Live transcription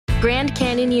Grand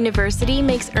Canyon University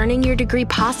makes earning your degree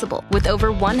possible with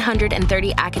over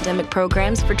 130 academic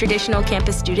programs for traditional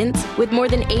campus students with more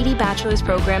than 80 bachelor's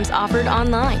programs offered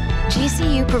online.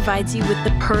 GCU provides you with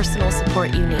the personal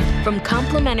support you need, from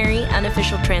complimentary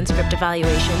unofficial transcript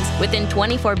evaluations within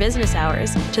 24 business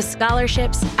hours to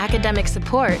scholarships, academic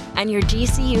support, and your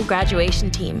GCU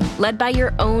graduation team, led by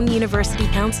your own university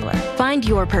counselor. Find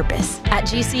your purpose at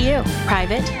GCU.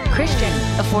 Private, Christian,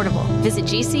 affordable. Visit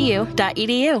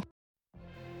gcu.edu.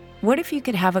 What if you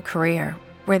could have a career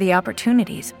where the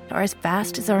opportunities are as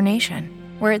vast as our nation,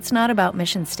 where it's not about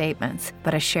mission statements,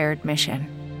 but a shared mission?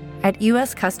 At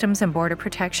U.S. Customs and Border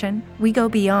Protection, we go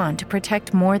beyond to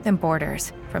protect more than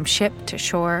borders. From ship to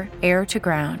shore, air to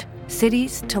ground,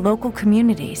 cities to local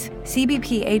communities,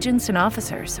 CBP agents and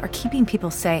officers are keeping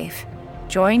people safe.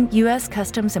 Join U.S.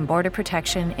 Customs and Border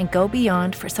Protection and go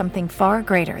beyond for something far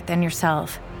greater than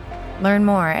yourself. Learn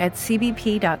more at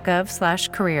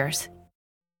cbp.gov/careers.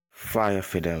 Fire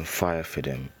for them.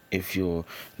 If you're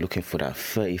looking for that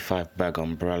 35 bag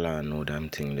umbrella and all damn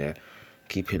thing there,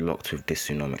 keep it locked with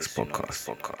Dysonomics podcast.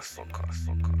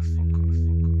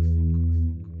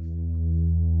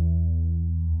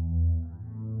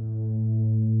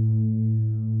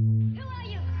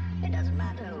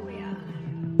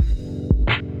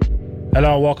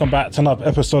 Hello and welcome back to another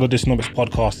episode of Dysonomics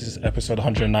podcast. This is episode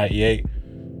 198.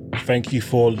 Thank you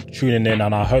for tuning in,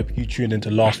 and I hope you tuned into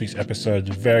last week's episode.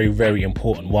 Very, very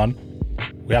important one.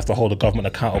 We have to hold the government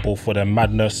accountable for their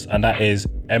madness, and that is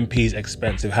MP's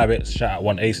expensive habits. Shout out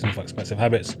One ASIN for expensive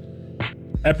habits.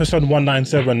 Episode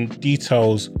 197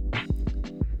 details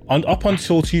up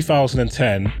until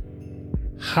 2010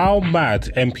 how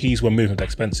mad MPs were moving with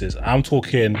expenses. I'm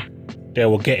talking they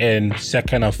were getting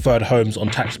second and third homes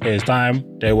on taxpayers' dime.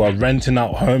 They were renting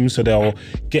out homes, so they were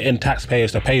getting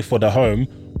taxpayers to pay for the home,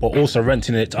 but also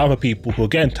renting it to other people who are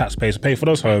getting taxpayers to pay for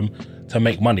those homes to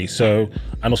make money. So,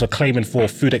 and also claiming for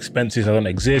food expenses that don't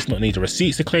exist, not need the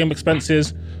receipts to claim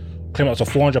expenses, claim up to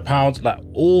 £400, like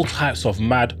all types of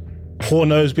mad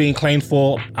pornos being claimed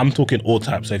for. I'm talking all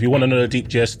types. So if you want to know the deep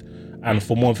gist and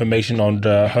for more information on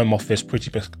the Home Office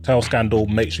Priti Patel scandal,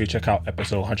 make sure you check out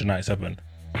episode 197.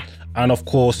 And of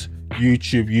course,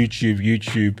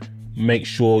 YouTube. Make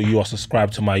sure you are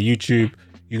subscribed to my YouTube.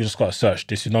 You just got to search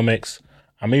Dysonomics.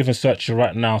 I'm even searching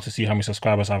right now to see how many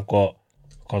subscribers I've got,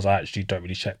 because I actually don't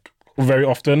really check very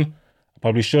often. I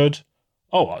probably should.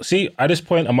 Oh, see, at this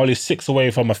point, I'm only 6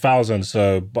 away from 1,000.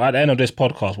 So, but at the end of this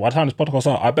podcast, by the time this podcast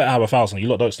out, I better have 1,000. You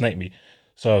lot don't snake me.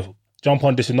 So, jump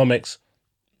on Dysonomics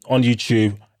on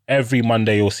YouTube. Every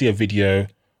Monday, you'll see a video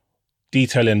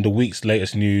detailing the week's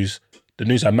latest news, the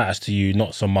news that matters to you,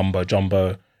 not some mumbo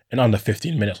jumbo, in under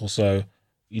 15 minutes or so.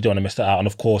 You don't want to miss that out. And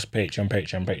of course,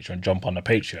 Patreon. Jump on the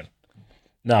Patreon.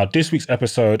 Now, this week's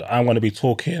episode, I'm going to be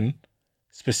talking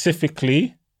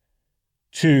specifically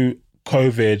to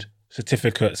COVID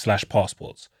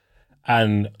certificate/passports.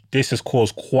 And this has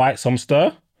caused quite some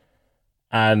stir.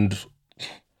 And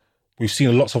we've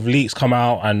seen lots of leaks come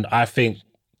out. And I think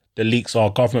the leaks are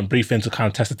government briefings to kind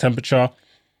of test the temperature.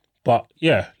 But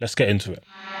yeah, let's get into it.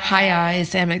 Hi,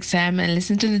 it's MXM, and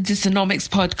listen to the Dysonomics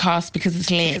podcast because it's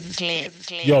lit.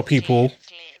 Yo, people,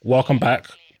 welcome back.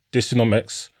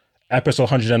 Dysonomics.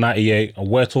 Episode 198, and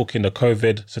we're talking the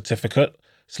COVID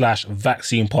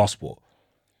certificate/vaccine passport.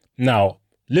 Now,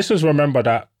 listeners remember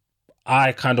that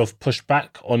I kind of pushed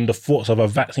back on the thoughts of a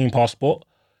vaccine passport,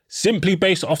 simply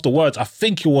based off the words, I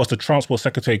think it was the Transport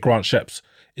Secretary Grant Shapps,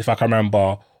 if I can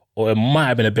remember, or it might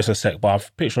have been a business sec, but I'm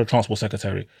pretty sure Transport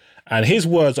Secretary. And his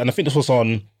words, and I think this was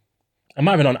it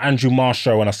might have been on Andrew Marr's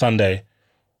show on a Sunday,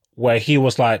 where he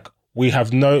was like,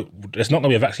 there's not going to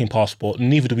be a vaccine passport,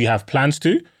 neither do we have plans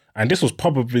to. And this was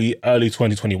probably early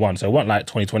 2021. So it wasn't like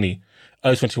 2020,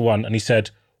 early 2021. And he said,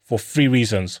 for 3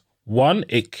 reasons. 1,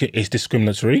 it is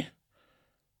discriminatory.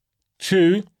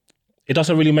 2, it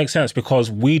doesn't really make sense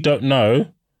because we don't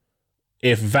know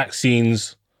if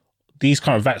these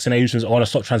kind of vaccinations are going to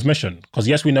stop transmission. Because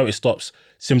yes, we know it stops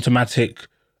symptomatic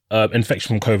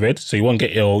infection from COVID. So you won't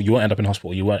get ill, you won't end up in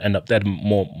hospital, you won't end up dead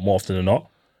more often than not.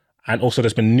 And also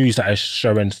there's been news that is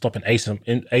showing stopping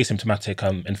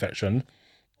asymptomatic infection.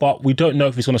 But we don't know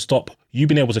if it's going to stop you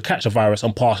being able to catch a virus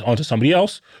and pass it on to somebody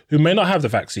else who may not have the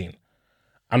vaccine.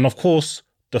 And of course,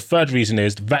 the third reason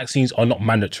is vaccines are not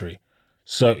mandatory.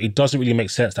 So it doesn't really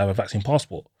make sense to have a vaccine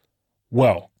passport.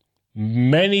 Well,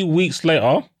 many weeks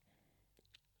later,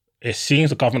 it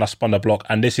seems the government has spun the block,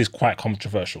 and this is quite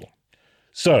controversial.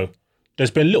 So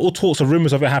there's been little talks of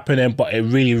rumours of it happening, but it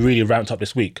really, really ramped up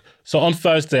this week. So on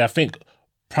Thursday, I think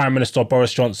Prime Minister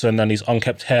Boris Johnson and his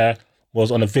unkempt hair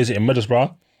was on a visit in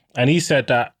Middlesbrough. And he said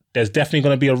that there's definitely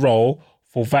going to be a role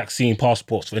for vaccine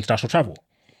passports for international travel.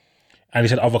 And he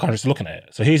said other countries are looking at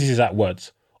it. So here's his exact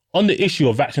words. On the issue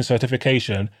of vaccine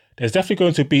certification, there's definitely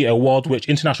going to be a world which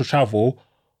international travel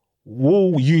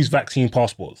will use vaccine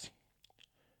passports.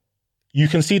 You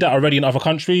can see that already in other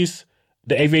countries.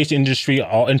 The aviation industry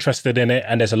are interested in it,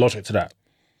 and there's a logic to that.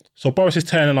 So Boris is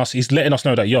telling us, he's letting us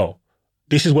know that,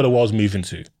 this is where the world's moving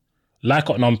to. Like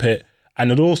it or numpit,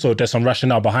 and also there's some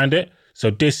rationale behind it. So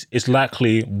this is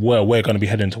likely where we're going to be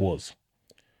heading towards.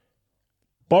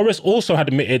 Boris also had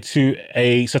admitted to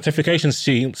a certification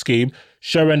scheme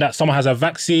showing that someone has a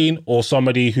vaccine or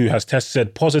somebody who has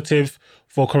tested positive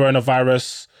for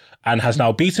coronavirus and has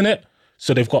now beaten it.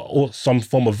 So they've got some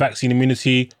form of vaccine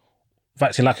immunity,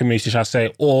 vaccine-like immunity, shall I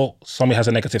say, or somebody has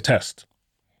a negative test.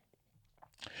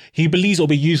 He believes it will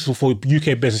be useful for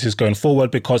UK businesses going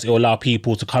forward because it will allow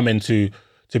people to come into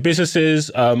businesses,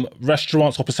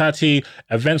 restaurants, hospitality,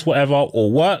 events, whatever,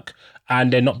 or work,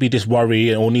 and there not be this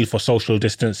worry or need for social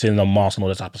distancing and masks and all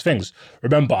those type of things.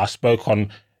 Remember, I spoke on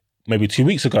maybe 2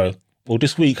 weeks ago, or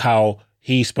this week, how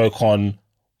he spoke on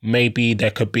maybe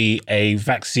there could be a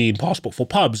vaccine passport for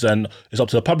pubs, and it's up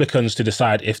to the publicans to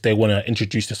decide if they want to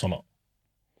introduce this or not.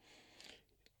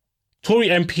 Tory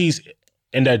MPs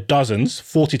in their dozens,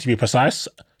 40 to be precise,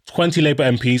 20 Labour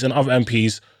MPs and other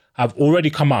MPs have already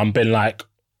come out and been like,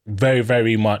 very,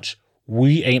 very much,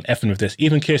 we ain't effing with this.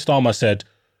 Even Keir Starmer said,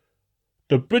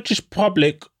 the British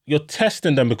public, you're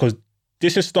testing them because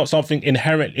this is not something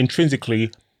inherent,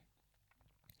 intrinsically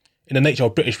in the nature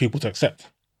of British people to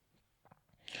accept.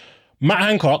 Matt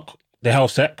Hancock, the health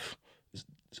sec,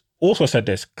 also said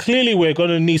this. Clearly, we're going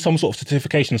to need some sort of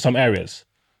certification in some areas.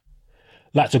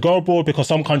 Like to go abroad because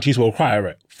some countries will require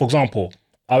it. For example,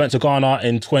 I went to Ghana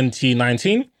in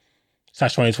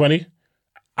 2019/2020.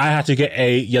 I had to get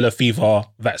a yellow fever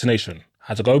vaccination. I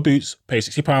had to go Boots, pay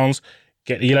 £60,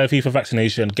 get the yellow fever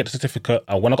vaccination, get the certificate.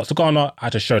 And when I got to Ghana, I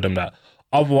had to show them that.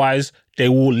 Otherwise, they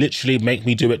will literally make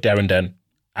me do it there and then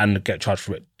and get charged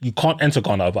for it. You can't enter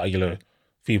Ghana without a yellow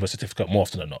fever certificate more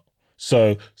often than not.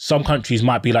 So some countries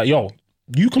might be like, you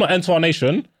cannot enter our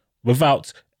nation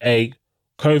without a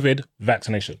COVID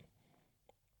vaccination.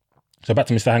 So back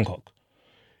to Mr. Hancock.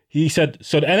 He said,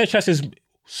 the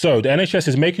NHS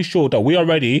is making sure that we are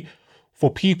ready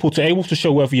for people to able to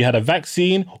show whether you had a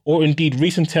vaccine or indeed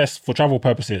recent tests for travel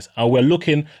purposes. And we're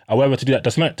looking at whether to do that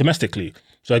domestically.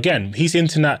 So again, he's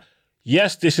hinting that,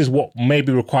 yes, this is what may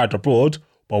be required abroad,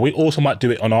 but we also might do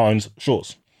it on our own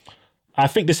shores. I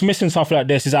think dismissing something like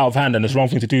this is out of hand and it's the wrong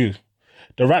thing to do.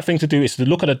 The right thing to do is to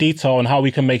look at the detail and how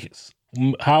we can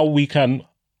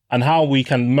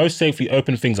most safely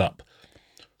open things up.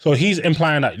 So he's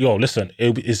implying that, listen,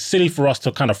 it is silly for us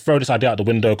to kind of throw this idea out the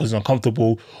window because it's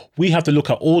uncomfortable. We have to look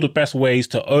at all the best ways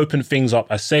to open things up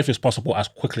as safely as possible, as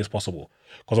quickly as possible.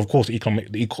 Because of course,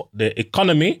 the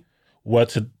economy, word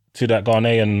to that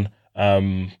Ghanaian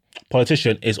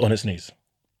politician, is on its knees.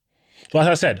 So as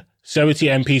I said, 70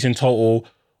 MPs in total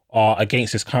are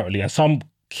against this currently. And some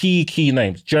key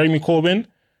names. Jeremy Corbyn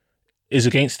is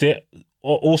against it.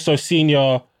 Also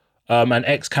senior and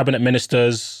ex-cabinet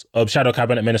ministers, shadow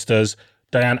cabinet ministers.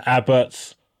 Diane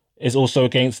Abbott is also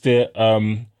against it.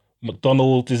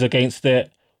 McDonald is against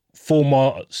it.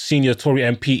 Former senior Tory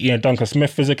MP Ian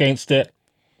Duncan-Smith is against it.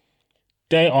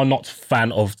 They are not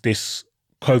fan of this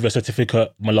COVID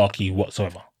certificate malarkey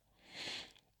whatsoever.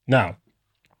 Now,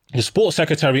 the sports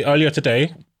secretary earlier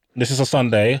today, this is a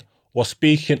Sunday, was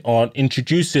speaking on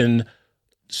introducing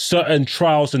certain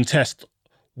trials and tests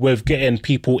with getting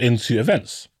people into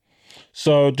events.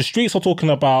 So the streets are talking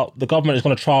about the government is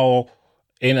going to trial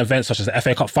in events such as the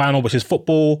FA Cup final, which is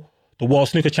football, the World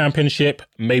Snooker Championship,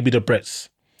 maybe the Brits.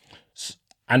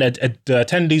 And the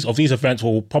attendees of these events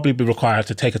will probably be required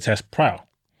to take a test prior.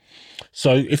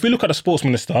 So if we look at the sports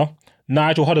minister,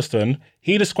 Nigel Huddleston,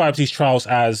 he describes these trials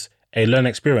as a learning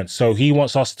experience. So he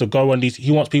wants us to go on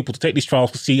he wants people to take these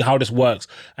trials to see how this works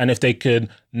and if they can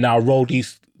now roll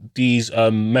these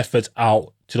methods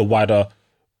out to the wider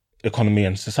economy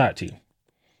and society.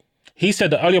 He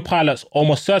said that earlier pilots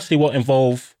almost certainly won't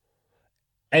involve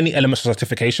any elements of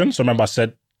certification. So remember I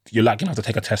said you're likely to have to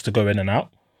take a test to go in and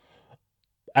out.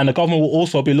 And the government will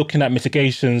also be looking at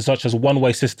mitigations such as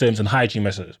one-way systems and hygiene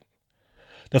measures.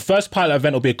 The first pilot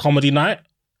event will be a comedy night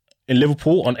in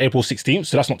Liverpool on April 16th.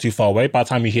 So that's not too far away. By the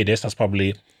time you hear this, that's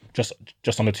probably just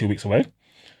under 2 weeks away.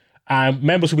 And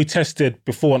members will be tested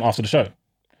before and after the show.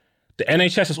 The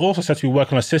NHS is also said to be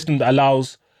working on a system that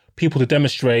allows people to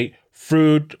demonstrate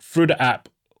through the app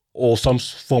or some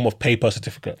form of paper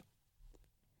certificate.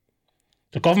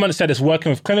 The government said it's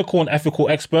working with clinical and ethical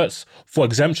experts for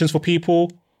exemptions for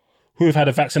people who have had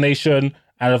a vaccination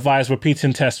and advised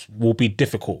repeating tests will be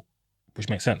difficult which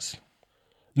makes sense.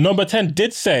 Number 10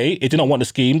 did say it did not want the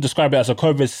scheme, describe it as a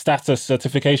COVID status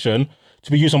certification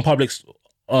to be used on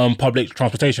public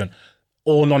transportation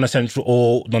or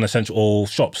non-essential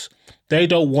shops. They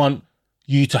don't want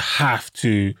you to have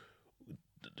to,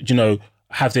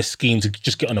 have this scheme to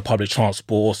just get on the public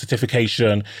transport or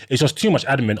certification. It's just too much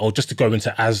admin, or just to go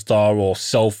into Asda or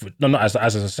not Asda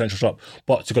as an essential shop,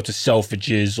 but to go to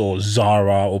Selfridges or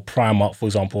Zara or Primark, for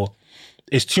example.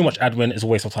 It's too much admin. It's a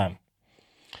waste of time.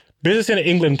 Business in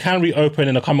England can reopen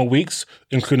in the coming weeks,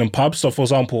 including pubs. So, for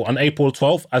example, on April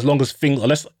 12th,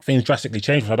 unless things drastically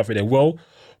change, which I don't think they will,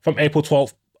 from April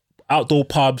 12th, outdoor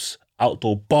pubs,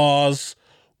 outdoor bars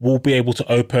will be able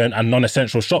to open, and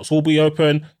non-essential shops will be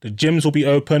open. The gyms will be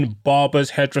open.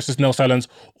 Barbers, hairdressers, nail salons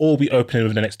all will be opening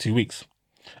within the next 2 weeks.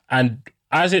 And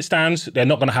as it stands, they're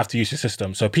not going to have to use the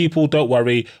system. So people, don't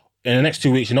worry. In the next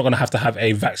 2 weeks, you're not going to have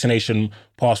a vaccination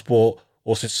passport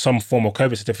or some form of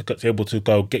COVID certificate to be able to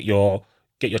go get your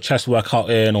chest workout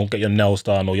in, or get your nails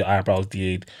done, or your eyebrows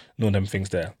did, and all them things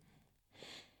there.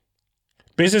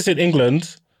 Business in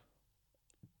England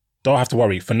don't have to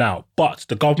worry for now, but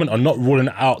the government are not ruling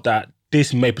out that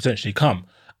this may potentially come.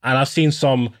 And I've seen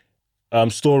some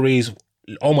stories,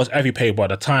 almost every paper,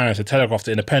 The Times, The Telegraph,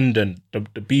 The Independent, the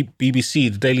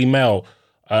BBC, the Daily Mail,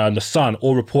 the Sun,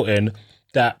 all reporting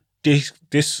that this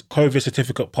COVID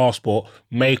certificate passport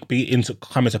may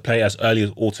come into play as early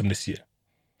as autumn this year.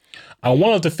 And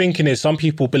one of the thinking is, some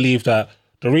people believe that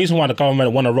the reason why the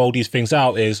government want to roll these things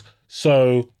out is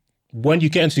so when you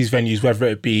get into these venues, whether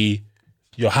it be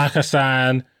your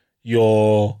Hakkasan,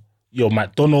 your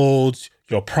McDonald's,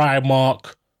 your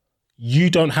Primark, you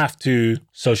don't have to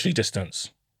socially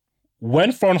distance.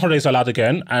 When foreign holidays are allowed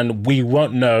again, and we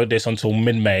won't know this until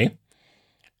mid-May,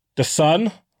 The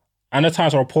Sun and The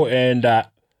Times are reporting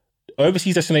that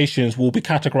overseas destinations will be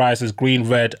categorized as green,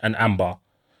 red, and amber.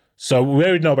 So we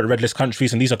already know about the red list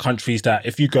countries, and these are countries that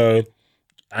if you go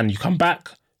and you come back,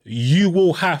 you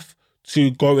will have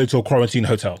to go into a quarantine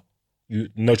hotel.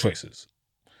 No choices.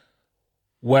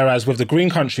 Whereas with the green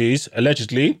countries,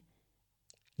 allegedly,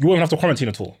 you won't have to quarantine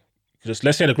at all. Just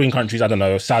let's say the green countries, I don't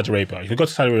know, Saudi Arabia. You could go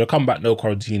to Saudi Arabia, come back, no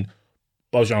quarantine,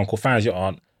 buzz your uncle, fans your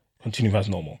aunt, continue as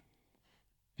normal.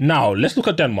 Now, let's look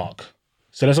at Denmark.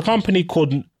 So there's a company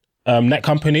called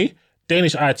Netcompany,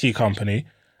 Danish IT company,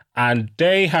 and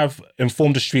they have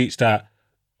informed the streets that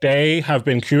they have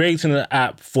been curating an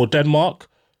app for Denmark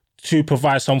to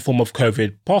provide some form of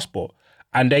COVID passport.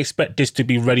 And they expect this to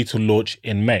be ready to launch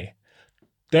in May.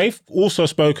 They've also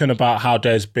spoken about how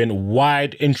there's been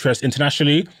wide interest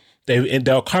internationally. They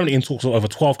are currently in talks with over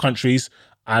 12 countries,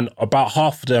 and about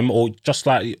half of them, or just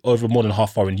slightly over more than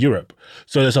half, are in Europe.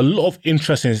 So there's a lot of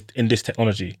interest in this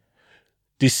technology.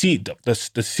 The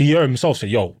CEO himself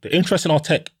said, the interest in our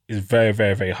tech is very,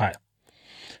 very, very high.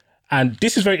 And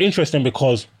this is very interesting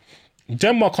because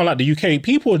Denmark, unlike the UK,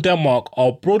 people in Denmark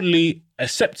are broadly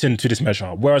accepting to this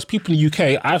measure, whereas people in the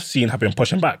UK I've seen have been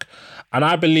pushing back. And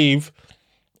I believe,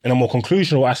 in a more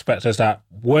conclusional aspect, is that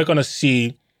we're going to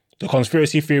see the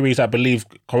conspiracy theories that believe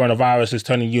coronavirus is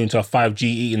turning you into a 5G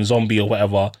eating zombie or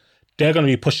whatever. They're going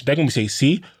to be pushing. They're going to be saying,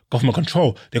 see, government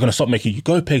control. They're going to stop making you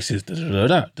go places.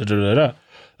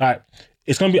 Like,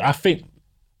 it's going to be, I think,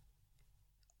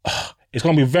 it's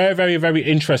going to be very, very, very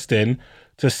interesting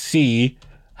to see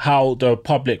how the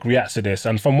public reacts to this.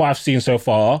 And from what I've seen so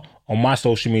far on my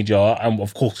social media, and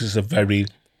of course,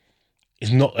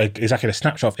 it's not exactly a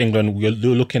snapshot of England. We're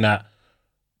looking at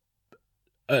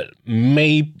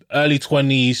May, early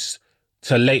 20s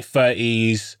to late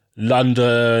 30s,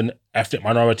 London, ethnic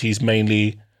minorities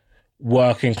mainly,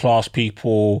 working class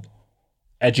people,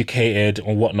 educated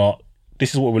and whatnot.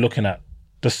 This is what we're looking at.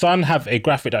 The Sun have a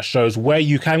graphic that shows where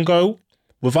you can go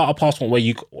without a passport, where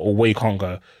you can't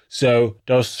go. So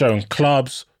they're showing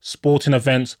clubs, sporting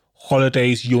events,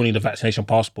 holidays, you'll need a vaccination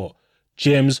passport.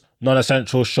 Gyms,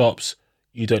 non-essential shops,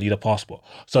 you don't need a passport.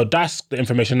 So that's the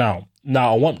information now.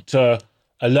 Now, I want to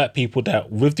alert people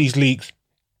that with these leaks,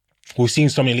 we've seen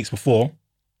so many leaks before,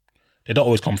 they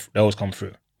always come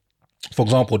through. For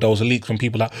example, there was a leak from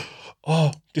people like,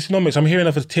 Dysonomics, I'm hearing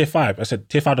of a tier 5. I said,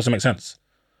 tier 5 doesn't make sense.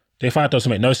 Tier 5 doesn't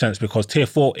make no sense because tier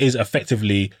 4 is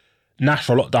effectively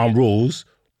national lockdown rules,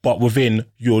 but within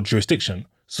your jurisdiction.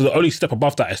 So the only step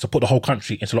above that is to put the whole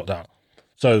country into lockdown.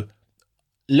 So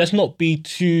let's not be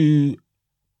too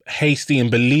hasty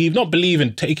and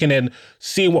taking in,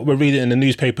 seeing what we're reading in the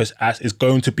newspapers as is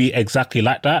going to be exactly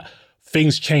like that.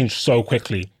 Things change so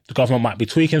quickly. The government might be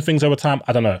tweaking things over time.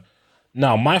 I don't know.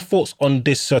 Now, my thoughts on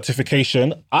this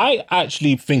certification, I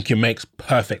actually think it makes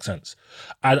perfect sense.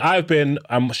 And I've been,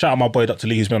 shout out my boy Dr.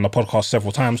 Lee, who's been on the podcast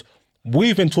several times.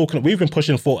 we've been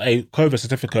pushing for a COVID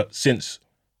certificate since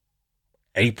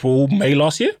April, May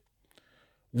last year.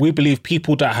 We believe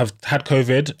people that have had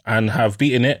COVID and have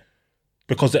beaten it,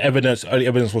 because the early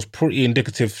evidence was pretty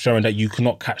indicative, showing that you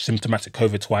cannot catch symptomatic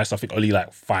COVID twice. I think only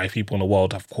like 5 people in the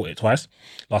world have caught it twice,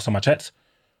 last time I checked.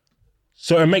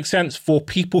 So it makes sense for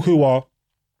people who are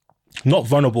not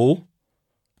vulnerable,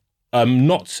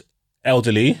 not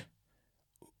elderly,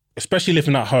 especially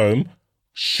living at home,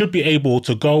 should be able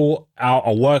to go out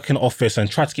and work in office and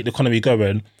try to keep the economy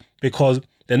going, because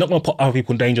they're not going to put other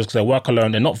people in danger because they work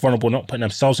alone. They're not vulnerable, not putting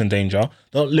themselves in danger.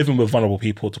 They're not living with vulnerable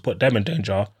people to put them in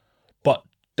danger, but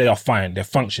they are fine. They're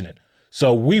functioning.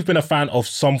 So we've been a fan of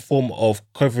some form of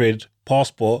COVID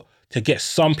passport to get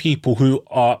some people who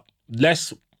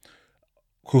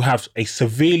have a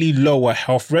severely lower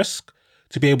health risk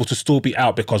to be able to still be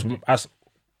out, because as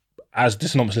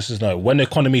Dysonomics listeners know, when the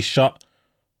economy's shut,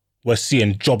 we're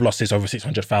seeing job losses over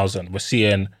 600,000. We're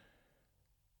seeing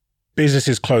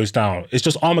businesses closed down. It's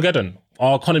just Armageddon.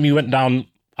 Our economy went down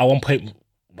at one point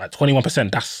like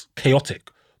 21%. That's chaotic.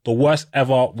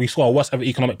 We saw our worst ever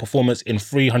economic performance in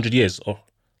 300 years.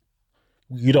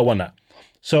 You don't want that.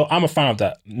 So I'm a fan of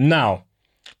that. Now,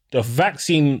 the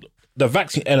vaccine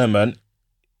element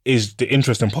is the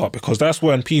interesting part, because that's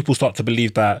when people start to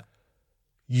believe that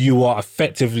you are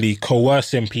effectively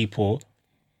coercing people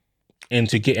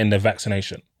into getting the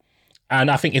vaccination. And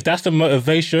I think if that's the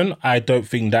motivation, I don't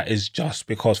think that is just,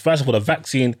 because first of all, the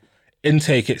vaccine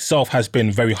intake itself has been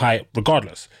very high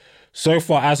regardless. So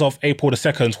far, as of April the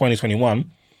 2nd, 2021,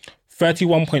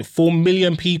 31.4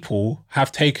 million people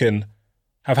have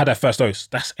had their first dose.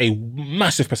 That's a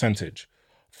massive percentage.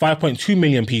 5.2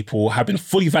 million people have been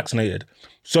fully vaccinated.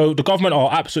 So the government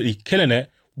are absolutely killing it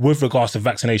with regards to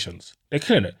vaccinations. They're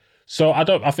killing it. So I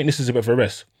think this is a bit of a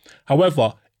risk.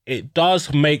 However, it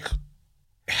does make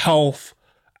health,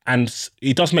 and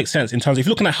it does make sense in terms of, if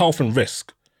you're looking at health and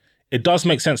risk, it does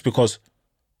make sense, because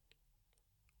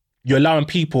you're allowing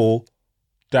people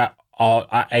that are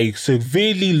at a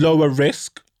severely lower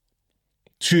risk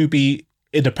to be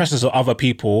in the presence of other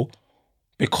people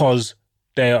because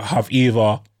they have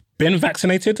either been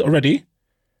vaccinated already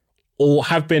or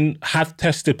have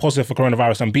tested positive for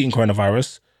coronavirus and beaten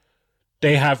coronavirus.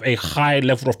 They have a high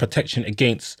level of protection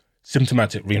against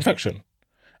symptomatic reinfection.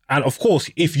 And of course,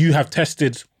 if you've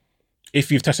tested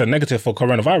negative for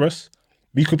coronavirus,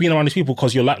 you could be around these people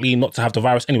because you're likely not to have the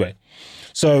virus anyway.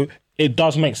 So it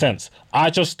does make sense. I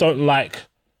just don't like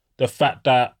the fact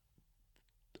that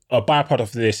a byproduct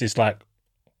of this is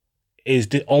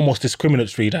almost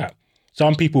discriminatory, that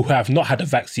some people who have not had a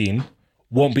vaccine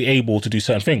won't be able to do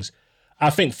certain things. I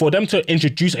think for them to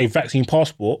introduce a vaccine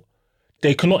passport,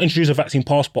 they cannot introduce a vaccine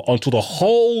passport until the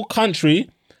whole country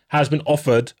has been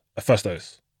offered a first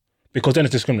dose, because then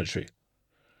it's discriminatory.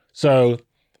 So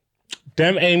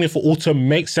them aiming for autumn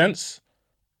makes sense.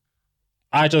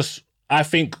 I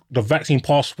think the vaccine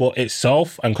passport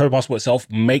itself and COVID passport itself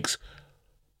makes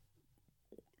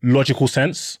logical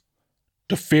sense.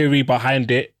 The theory behind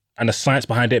it and the science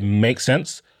behind it makes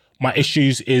sense. My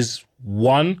issues is,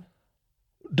 one,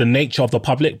 the nature of the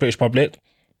public, British public.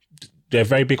 They're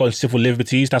very big on civil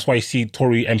liberties. That's why you see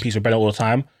Tory MPs rebelling all the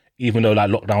time, even though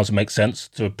lockdowns make sense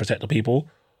to protect the people.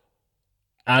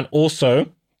 And also,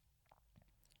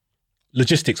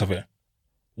 logistics of it.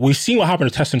 We've seen what happened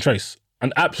to test and trace,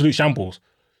 an absolute shambles.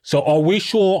 So are we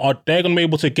sure they're going to be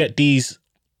able to get these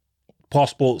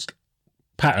passports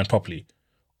patterned properly?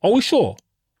 Are we sure?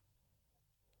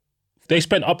 They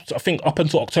spent up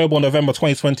until October or November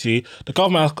 2020, the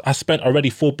government has spent already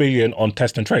 4 billion on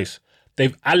test and trace.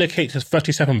 They've allocated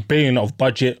 37 billion of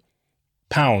budget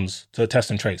pounds to test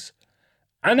and trace.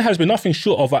 And it has been nothing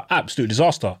short of an absolute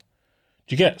disaster.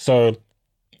 Do you get? So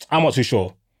I'm not too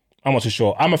sure.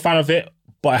 I'm a fan of it,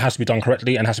 but it has to be done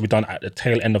correctly and has to be done at the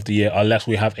tail end of the year, unless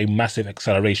we have a massive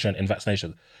acceleration in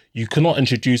vaccination. You cannot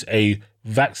introduce a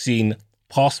vaccine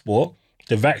passport,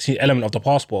 the vaccine element of the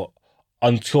passport,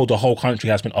 until the whole country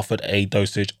has been offered a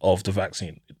dosage of the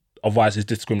vaccine. Otherwise, it's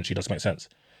discriminatory. It doesn't make sense.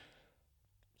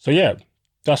 So yeah,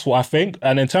 that's what I think.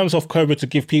 And in terms of COVID, to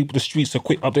give people the streets a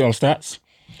quick update on stats,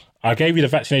 I gave you the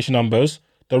vaccination numbers.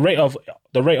 The rate of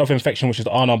infection, which is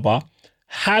the R number,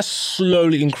 has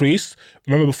slowly increased.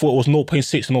 Remember before it was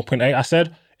 0.6 to 0.8, I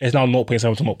said? It's now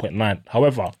 0.7 to 0.9.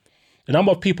 However, the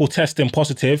number of people testing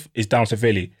positive is down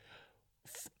severely.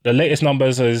 The latest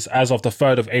numbers is, as of the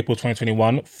 3rd of April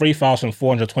 2021,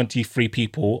 3,423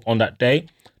 people on that day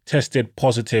tested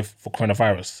positive for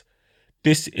coronavirus.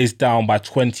 This is down by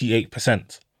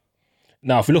 28%.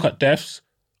 Now, if we look at deaths,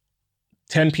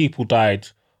 10 people died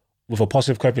with a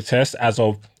positive COVID test as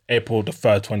of April the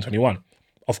 3rd, 2021.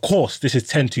 Of course, this is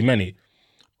 10 too many.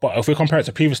 But if we compare it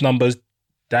to previous numbers,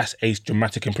 that's a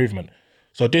dramatic improvement.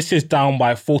 So this is down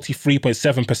by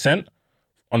 43.7%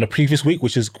 on the previous week,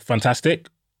 which is fantastic.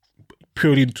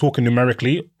 Purely talking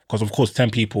numerically, because of course 10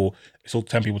 people, it's all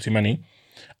 10 people too many.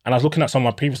 And I was looking at some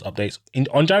of my previous updates.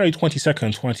 On January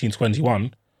 22nd,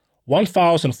 2021,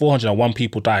 1,401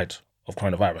 people died of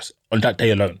coronavirus on that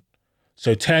day alone.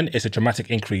 So 10 is a dramatic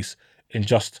increase in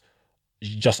just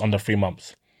under 3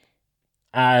 months.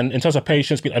 And in terms of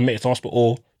patients being admitted to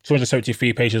hospital,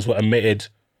 273 patients were admitted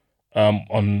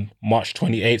on March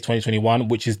 28th, 2021,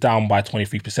 which is down by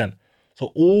 23%.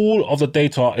 So all of the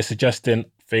data is suggesting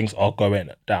things are going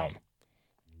down.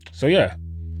 So yeah,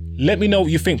 let me know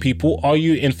what you think, people. Are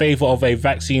you in favour of a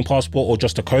vaccine passport or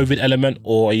just a COVID element?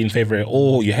 Or are you in favour of it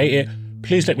all? Or you hate it?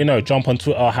 Please let me know. Jump on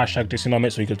Twitter,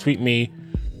 #Dysonomics, or you can tweet me.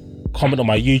 Comment on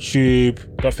my YouTube.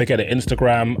 Don't forget the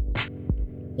Instagram.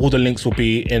 All the links will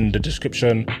be in the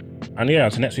description. And yeah,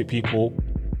 until next week, people.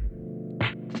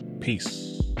 Peace.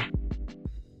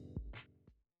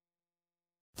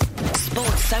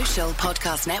 Sports Social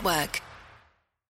Podcast Network.